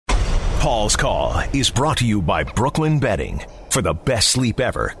Paul's Call is brought to you by Brooklyn Bedding. For the best sleep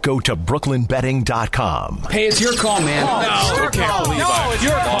ever, go to brooklynbedding.com. Hey, it's your call, man. No, it's your call. No, it's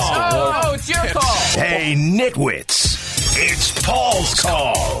your call. No, it's your call. Hey, nitwits. It's Paul's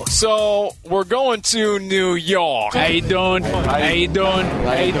Call. So, we're going to New York. How you doing? How you doing?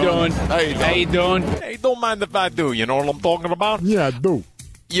 How you doing? How you doing? Hey, don't mind if I do. You know what I'm talking about? Yeah, I do.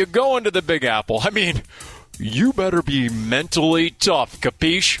 You go into the Big Apple. I mean, you better be mentally tough,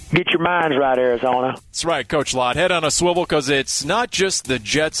 capiche? Get your minds right, Arizona. That's right, Coach Lott. Head on a swivel, because it's not just the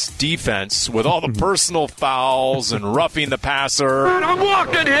Jets' defense with all the personal fouls and roughing the passer. I'm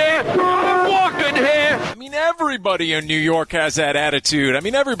walking here. I'm walking here. I mean, everybody in New York has that attitude. I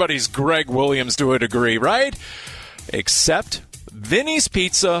mean, everybody's Greg Williams to a degree, right? Except Vinny's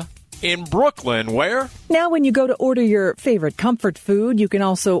Pizza in Brooklyn, where? Now when you go to order your favorite comfort food, you can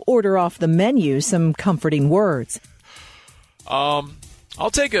also order off the menu some comforting words. I'll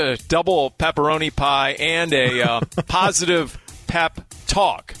take a double pepperoni pie and a positive pep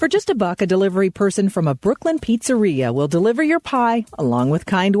talk. For just $1, a delivery person from a Brooklyn pizzeria will deliver your pie along with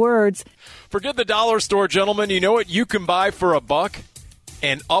kind words. Forget the dollar store, gentlemen. You know what you can buy for $1?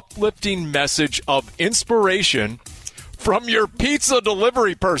 An uplifting message of inspiration from your pizza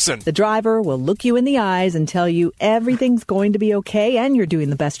delivery person. The driver will look you in the eyes and tell you everything's going to be okay and you're doing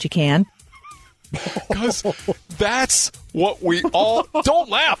the best you can. Because that's what we all... Don't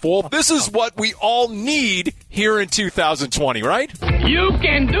laugh, Wolf. This is what we all need here in 2020, right? You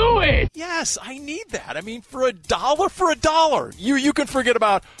can do it. Yes, I need that. I mean, for $1, you can forget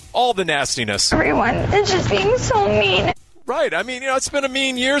about all the nastiness. Everyone is just being so mean. Right. I mean, it's been a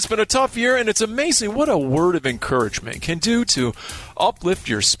mean year. It's been a tough year, and it's amazing what a word of encouragement can do to uplift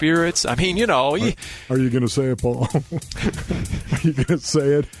your spirits. I mean, Are you going to say it, Paul? Are you going to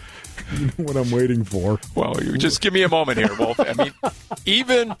say it? You know what I'm waiting for. Well, you just give me a moment here, Wolf. I mean,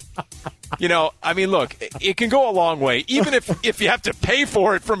 look, it can go a long way, even if you have to pay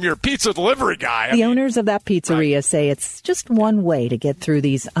for it from your pizza delivery guy. The owners of that pizzeria say it's just one way to get through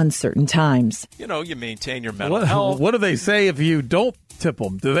these uncertain times. You maintain your mental health. What do they say if you don't tip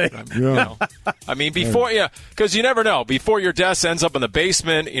them? Do they? Because you never know. Before your desk ends up in the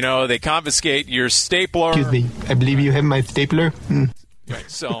basement, they confiscate your stapler. Excuse me, I believe you have my stapler. Right,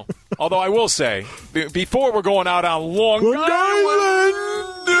 so, although I will say, before we're going out on Long Island,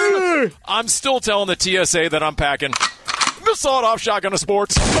 I'm still telling the TSA that I'm packing the sawed-off shotgun of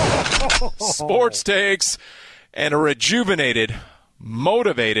sports, sports takes, and a rejuvenated,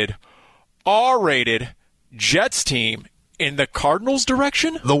 motivated, R-rated Jets team in the Cardinals'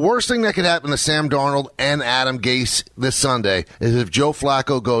 direction. The worst thing that could happen to Sam Darnold and Adam Gase this Sunday is if Joe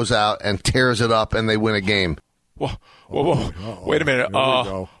Flacco goes out and tears it up and they win a game. Whoa. Wait a minute.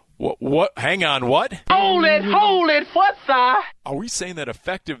 What? Hang on, what? Hold it, what's that? Are we saying that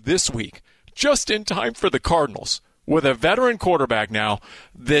effective this week, just in time for the Cardinals, with a veteran quarterback now,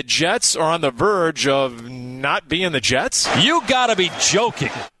 the Jets are on the verge of not being the Jets? You gotta be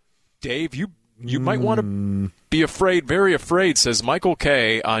joking. Dave, you might want to be afraid, very afraid, says Michael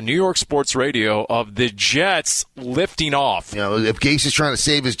Kay on New York Sports Radio, of the Jets lifting off. If Gase is trying to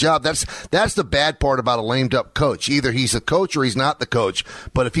save his job, that's the bad part about a lamed-up coach. Either he's the coach or he's not the coach.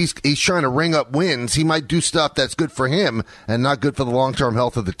 But if he's trying to ring up wins, he might do stuff that's good for him and not good for the long-term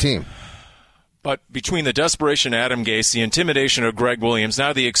health of the team. But between the desperation of Adam Gase, the intimidation of Greg Williams,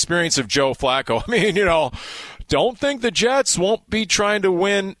 now the experience of Joe Flacco, don't think the Jets won't be trying to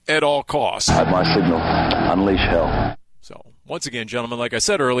win at all costs. Have my signal. Unleash hell. So, once again, gentlemen, like I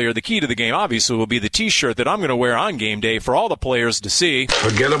said earlier, the key to the game obviously will be the T-shirt that I'm going to wear on game day for all the players to see.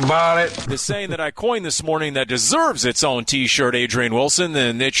 Forget about it. The saying that I coined this morning that deserves its own T-shirt, Adrian Wilson,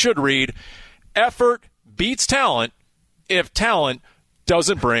 and it should read, effort beats talent if talent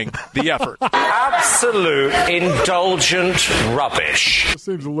doesn't bring the effort. Absolute indulgent rubbish. That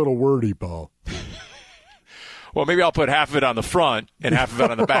seems a little wordy, Paul. Well, maybe I'll put half of it on the front and half of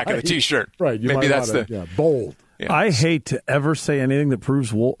it on the back of the T-shirt. Right. Maybe that's bold. Yeah. I hate to ever say anything that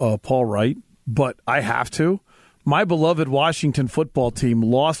proves Paul right, but I have to. My beloved Washington football team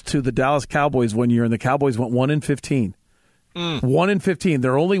lost to the Dallas Cowboys one year, and the Cowboys went 1-15. 1-15.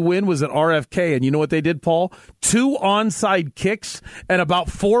 Their only win was at RFK, and you know what they did, Paul? 2 onside kicks and about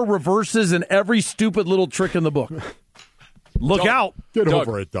 4 reverses and every stupid little trick in the book. Look out. Get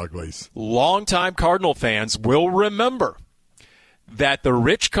over it, Douglas. Longtime Cardinal fans will remember that the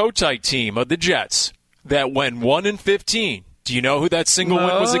Rich Kotite team of the Jets that went 1-15, do you know who that single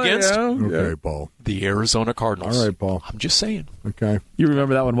win was against? Yeah. Okay, Paul. The Arizona Cardinals. All right, Paul. I'm just saying. Okay. You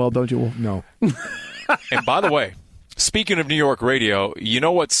remember that one well, don't you, Wolf? No. And by the way, speaking of New York radio, you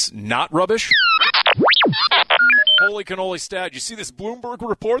know what's not rubbish? Holy cannoli stat. You see this Bloomberg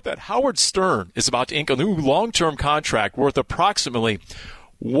report that Howard Stern is about to ink a new long-term contract worth approximately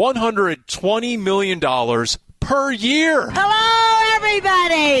 $120 million per year. Hello,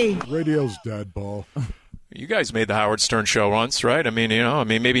 everybody. Radio's dead, Paul. You guys made the Howard Stern show once, right? I mean,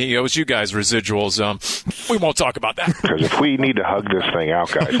 maybe he owes you guys residuals. We won't talk about that. Because if we need to hug this thing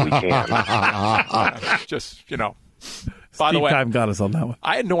out, guys, we can. Just, By the way, time got us on that one.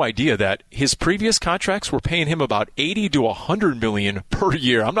 I had no idea that his previous contracts were paying him about $80 to $100 million per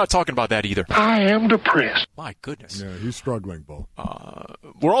year. I'm not talking about that either. I am depressed. My goodness. Yeah, he's struggling, Paul.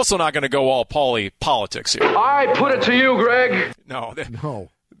 We're also not going to go all Paulie politics here. I put it to you, Greg. No. No.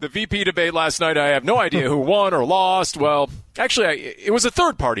 The VP debate last night, I have no idea who won or lost. Well, actually, it was a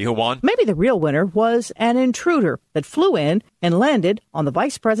third party who won. Maybe the real winner was an intruder that flew in and landed on the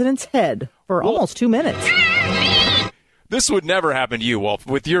vice president's head for almost 2 minutes. This would never happen to you, Wolf,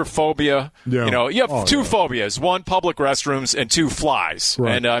 with your phobia. Yeah. You have two phobias, one public restrooms and two flies.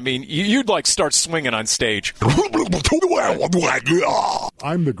 Right. And, you'd start swinging on stage. I'm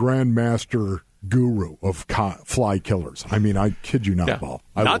the grandmaster guru of fly killers. I mean, I kid you not, Paul.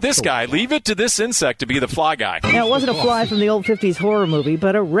 Not this guy. Leave it to this insect to be the fly guy. Now, it wasn't a fly from the old 50s horror movie,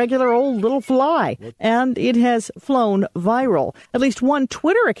 but a regular old little fly. And it has flown viral. At least one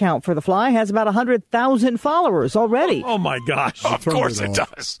Twitter account for the fly has about 100,000 followers already. Oh, my gosh. Of course it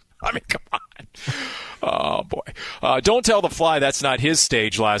does. I mean, come on. Oh, boy. Don't tell the fly that's not his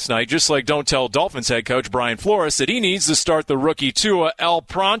stage last night, just like don't tell Dolphins head coach Brian Flores that he needs to start the rookie Tua El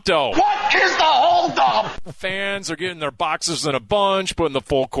Pronto. What is the holdup? Fans are getting their boxes in a bunch, putting the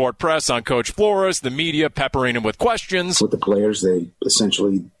full court press on Coach Flores, the media peppering him with questions. With the players, they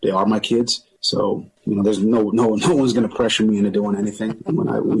are my kids. So, there's no one's going to pressure me into doing anything. And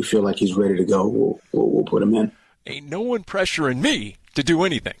when we feel like he's ready to go, we'll put him in. Ain't no one pressuring me to do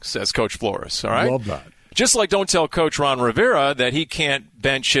anything, says Coach Flores. All right? Love that. Just like don't tell Coach Ron Rivera that he can't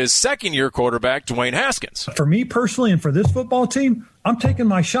bench his second-year quarterback, Dwayne Haskins. For me personally and for this football team, I'm taking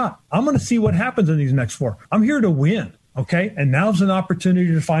my shot. I'm going to see what happens in these next 4. I'm here to win, okay? And now's an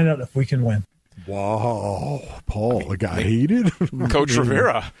opportunity to find out if we can win. Wow, Paul, the guy heated. Coach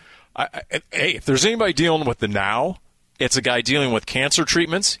Rivera, hey, if there's anybody dealing with the now, it's a guy dealing with cancer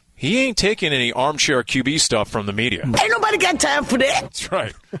treatments. He ain't taking any armchair QB stuff from the media. Ain't nobody got time for that. That's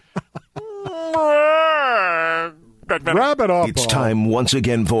right. Wrap it up. It's time once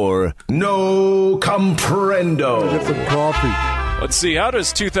again for No Comprendo. Get some coffee. Let's see, how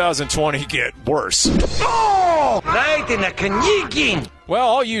does 2020 get worse? Oh! Right in the kanyigin. Well,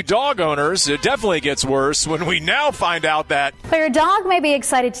 all you dog owners, it definitely gets worse when we now find out that... So your dog may be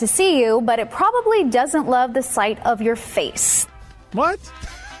excited to see you, but it probably doesn't love the sight of your face. What?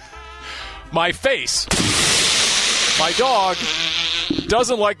 My face. My dog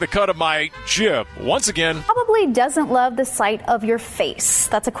doesn't like the cut of my jib. Once again... Probably doesn't love the sight of your face.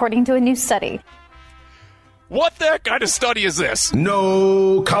 That's according to a new study. What the heck kind of study is this?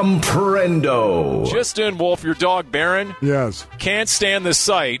 No Comprendo. Just in, Wolf, your dog, Baron, yes, can't stand the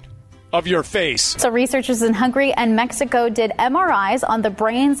sight of your face. So researchers in Hungary and Mexico did MRIs on the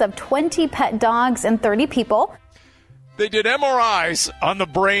brains of 20 pet dogs and 30 people. They did MRIs on the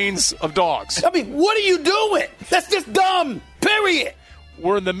brains of dogs. I mean, what are you doing? That's just dumb, period.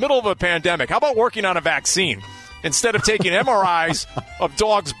 We're in the middle of a pandemic. How about working on a vaccine instead of taking MRIs of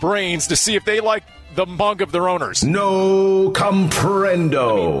dogs' brains to see if they like the mug of their owners? No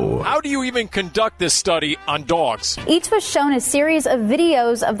Comprendo. I mean, how do you even conduct this study on dogs? Each was shown a series of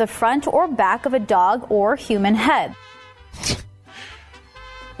videos of the front or back of a dog or human head.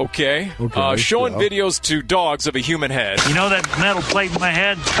 Okay. Showing videos to dogs of a human head. You know that metal plate in my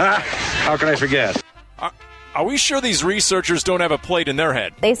head? How can I forget? Are we sure these researchers don't have a plate in their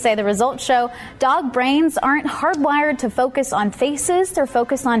head? They say the results show dog brains aren't hardwired to focus on faces. They're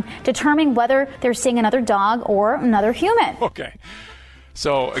focused on determining whether they're seeing another dog or another human. Okay.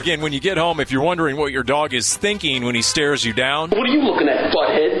 So, again, when you get home, if you're wondering what your dog is thinking when he stares you down... What are you looking at,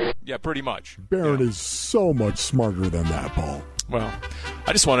 butthead? Yeah, pretty much. Barron is so much smarter than that, Paul. Well,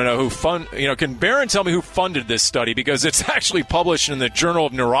 I just want to know can Barron tell me who funded this study? Because it's actually published in the Journal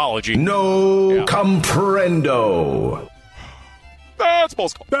of Neurology. No Comprendo. That's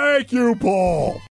Paul's call. Thank you, Paul.